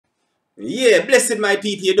Yeah, blessed my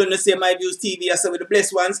people. You don't know say My Views TV. I said with the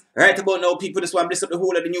blessed ones. Right about now, people, this one bless up the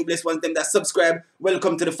whole of the new blessed ones, them that subscribe.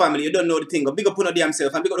 Welcome to the family. You don't know the thing. Big up on the damn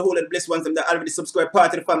self. And big up the whole of the blessed ones, them that already subscribe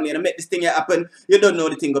part of the family and I make this thing here happen. You don't know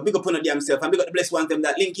the thing. Big up on the damn self. And big up the blessed ones, them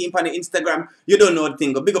that link in on the Instagram. You don't know the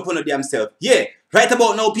thing. Big up on the damn self. Yeah. Right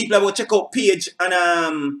about now, people, I will check out Page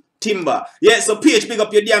and Timbar. Yeah, so Page, big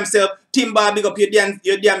up your damn self. Timbar, big up your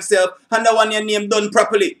damn self. And that one your name done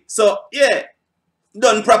properly. So yeah,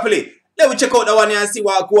 done properly. Let me check out the one here and see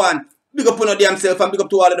what go on. Big up on your damn self and big up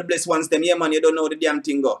to all of the blessed ones them. Yeah man, you don't know the damn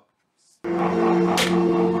thing go. I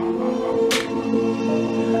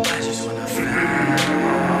just wanna fly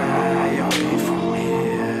away from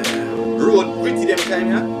here. Road pretty them time,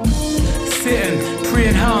 yeah? Sitting,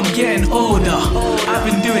 praying how I'm getting older. I've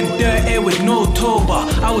been doing dirt here with no toba.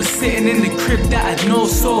 I was sitting in the crib that had no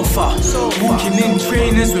sofa. Walking in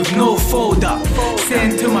trainers with no fold up.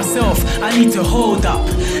 Saying to myself, I need to hold up.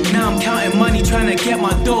 Now I'm counting money trying to get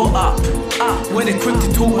my dough up. Where they quick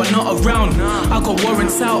to talk but not around. I got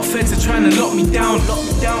warrants out, feds are trying to lock me down.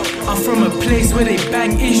 I'm from a place where they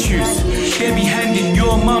bang issues. They be handing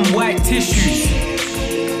your mum white tissues.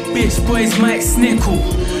 Bitch boys might snickle.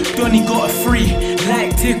 Donny got a free,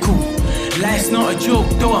 like tickle. Life's not a joke,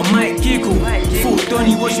 though I might giggle. Thought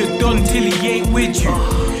Donny was your don till he ain't with you.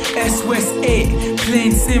 S West 8,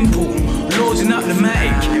 plain simple. Loading up the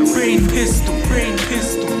matic, brain pistol.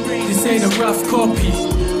 This ain't a rough copy.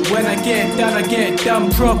 When I get it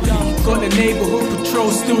done properly. Got the neighborhood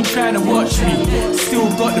patrol still trying to watch me. Still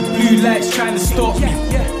got the blue lights trying to stop me.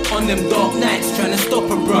 On them dark nights trying to stop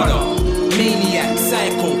a brother. Maniac,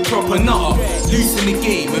 psycho, proper nutter. Loose in the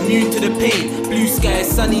game, immune to the pain. Blue skies,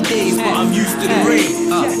 sunny days, but I'm used to the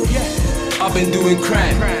rain. I've been doing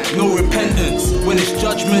crime, no repentance. When it's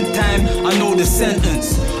judgment time, I know the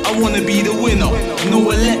sentence. I wanna be the winner, no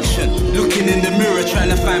election. Looking in the mirror, trying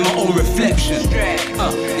to find my own reflection.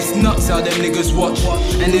 It's nuts how them niggas watch.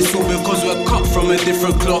 And it's all because we're cut from a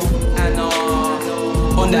different cloth.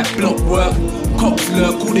 On that block work, cops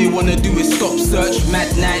lurk, all they wanna do is stop search. Mad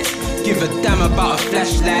nights, give a damn about a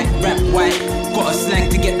flashlight. Rap white, got a slang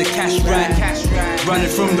to get the cash right. Running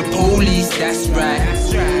from the police, that's right.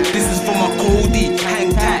 This is for my Cody,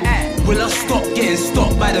 hang tight. Will I stop getting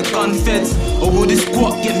stopped by the gun feds? Or will this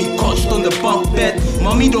squad get me cotched on the bunk bed?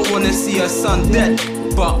 Mommy don't wanna see her son dead,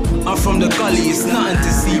 but I'm from the gully, it's nothing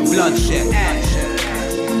to see bloodshed.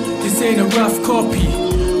 This ain't a rough copy.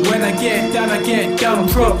 When I get it done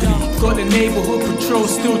properly. Got the neighborhood patrol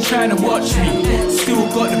still trying to watch me. Still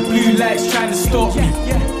got the blue lights trying to stop me.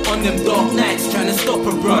 On them dark nights trying to stop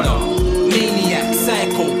a brother. Maniac,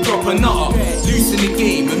 psycho, proper nutter. Loose in the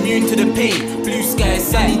game, immune to the pain. Blue skies,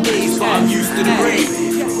 sunny days, but I'm used to the rain.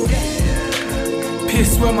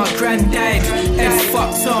 Pissed when my grand died. F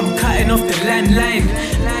fucked, so I'm cutting off the landline.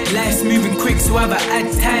 Life's moving quick, so I've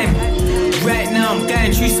had time. Right now I'm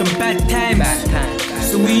going through some bad times.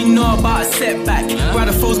 So we know about a setback.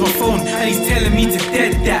 Brother folds my phone and he's telling me to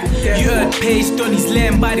dead that. You heard Page, Donny's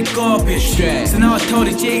laying by the garbage. So now I told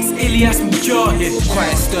the Jakes, Ilias Mujahid.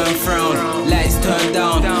 Quiet stern frown, lights turned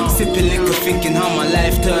down. Sipping liquor thinking how my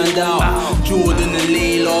life turned out. Jordan and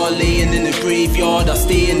Layla laying in the graveyard. I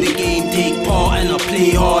stay in the game, take part and I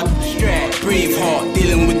play hard. Brave heart,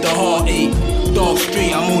 dealing with the heartache. Dog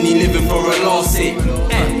straight, I'm only living for a lost sake.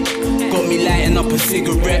 Got me lighting up a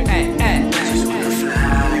cigarette.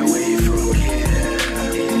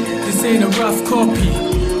 This ain't a rough copy.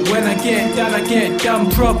 When I get it done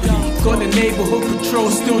properly. Got the neighborhood patrol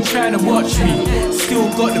still trying to watch me. Still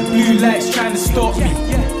got the blue lights trying to stop me.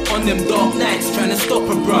 On them dark nights trying to stop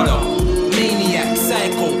a brother. Maniac,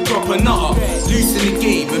 psycho, proper nutter. Loose in the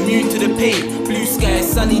game, immune to the pain. Blue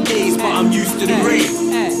skies, sunny days, but I'm used to the rain.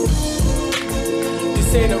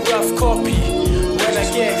 This ain't a rough copy. When I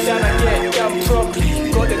get it done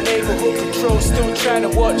properly. Got the neighborhood patrol still trying to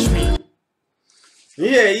watch me.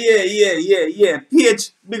 Yeah.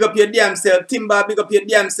 Page, big up your damn self. Timbar, big up your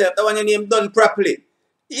damn self. That one your name done properly.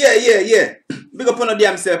 Yeah. Big up on your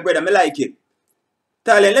damn self, brother. Me like it.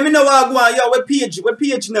 Talent, let me know what I go on. Yo, where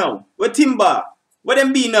Page now? Where Timbar? Where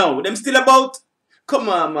them be now? Them still about? Come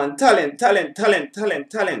on, man. Talent.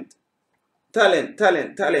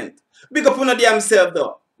 Big up on your damn self,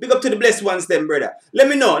 though. Big up to the blessed ones, them, brother. Let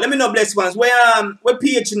me know, blessed ones. Where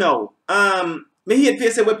Page now? Me hear people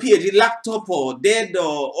say where Page is locked up or dead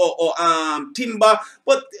or Timbar.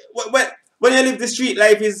 But when you live the street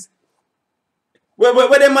life is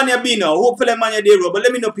where them money be now? Hopefully them money they road. But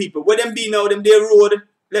let me know people. Where them be now, them they road.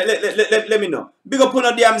 Let me know. Big up on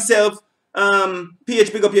your damn self.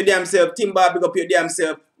 Page, big up your damn self. Timbar, big up your damn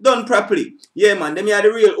self. Done properly. Yeah man, them are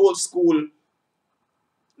the real old school.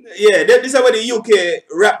 Yeah, this is where the UK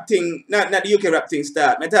rap thing, not the UK rap thing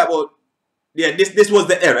start. I talk about, yeah, this was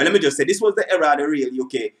the era. Let me just say, this was the era of the real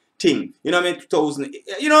UK thing. You know what I mean? 2000,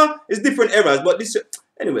 you know, it's different eras, but this,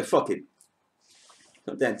 anyway, fuck it.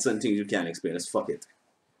 Sometimes some things you can't explain, just fuck it.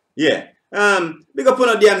 Yeah. Big up on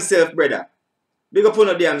your damn self, brother. Big up on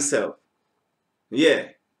your damn self. Yeah.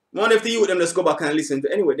 One if the youth them just go back and listen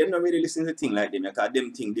to, anyway, them not really listen to thing like them, because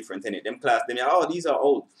them thing different in it. Them class, them, oh, these are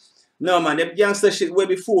old. No man, them gangster shit way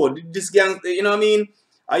before. This gang, you know what I mean?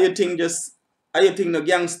 Are you think no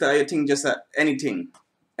gangster? Are you think just anything?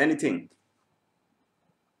 Anything.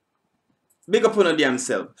 Big up on your damn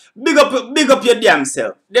self. Big up your damn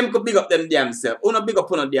self. Them could big up them damn self. Una big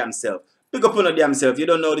up on your damn self. Big up on your damn self. You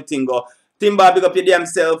don't know the thing go. Timbar, big up your damn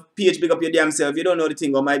self. PH, big up your damn self. You don't know the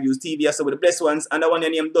thing go. MYVIEWSTV, I saw with the blessed ones. And I want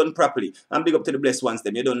your name done properly. And big up to the blessed ones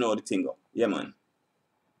them. You don't know the thing go. Yeah man.